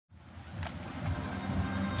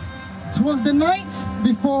'Twas the night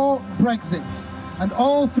before Brexit, and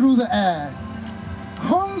all through the air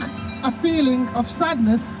hung a feeling of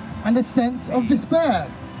sadness and a sense of despair.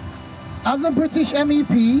 As a British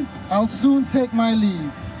MEP, I'll soon take my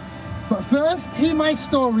leave. But first, hear my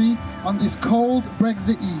story on this cold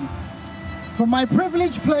Brexit Eve. From my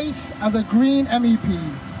privileged place as a Green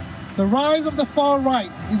MEP, the rise of the far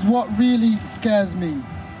right is what really scares me.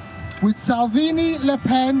 With Salvini, Le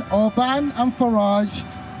Pen, Orbán and Farage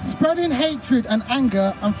spreading hatred and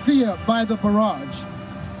anger and fear by the barrage.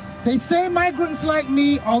 They say migrants like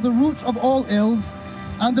me are the root of all ills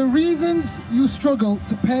and the reasons you struggle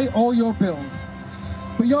to pay all your bills.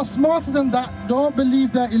 But you're smarter than that, don't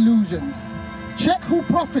believe their illusions. Check who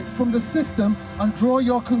profits from the system and draw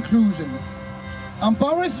your conclusions. And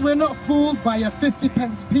Boris, we're not fooled by a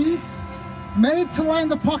 50p piece made to line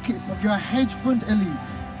the pockets of your hedge fund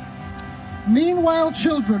elite. Meanwhile,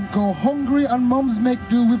 children go hungry and mums make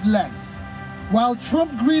do with less, while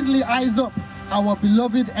Trump greedily eyes up our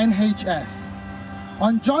beloved NHS.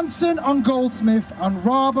 On Johnson, on Goldsmith, on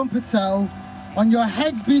Raab and Patel, on your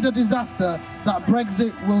heads be the disaster that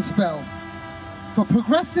Brexit will spell. For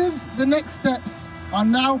progressives, the next steps are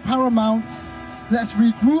now paramount. Let's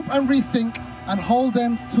regroup and rethink and hold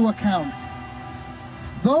them to account.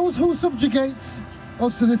 Those who subjugate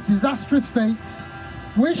us to this disastrous fate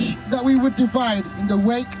wish that we would divide in the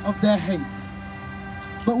wake of their hate.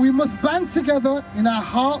 But we must band together, in our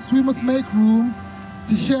hearts we must make room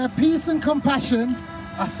to share peace and compassion.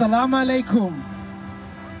 Assalamu alaikum.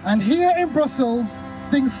 And here in Brussels,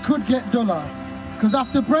 things could get duller, because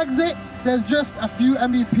after Brexit, there's just a few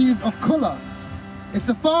MEPs of colour. It's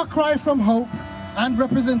a far cry from hope and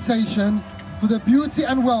representation for the beauty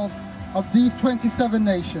and wealth of these 27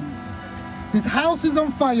 nations. This house is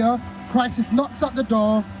on fire, crisis knocks at the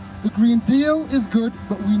door. The Green Deal is good,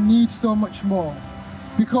 but we need so much more,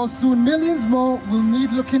 because soon millions more will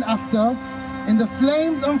need looking after in the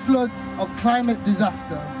flames and floods of climate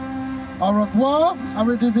disaster. Au revoir,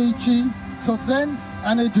 arrivederci, tot ziens,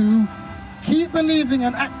 and adieu. Keep believing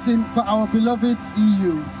and acting for our beloved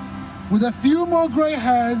EU. With a few more grey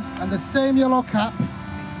hairs and the same yellow cap,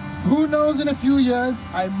 who knows, in a few years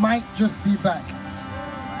I might just be back.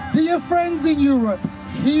 Dear friends in Europe,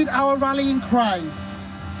 heed our rallying cry.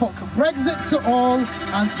 Fuck Brexit to all,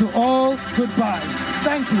 and to all goodbye.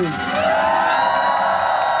 Thank you.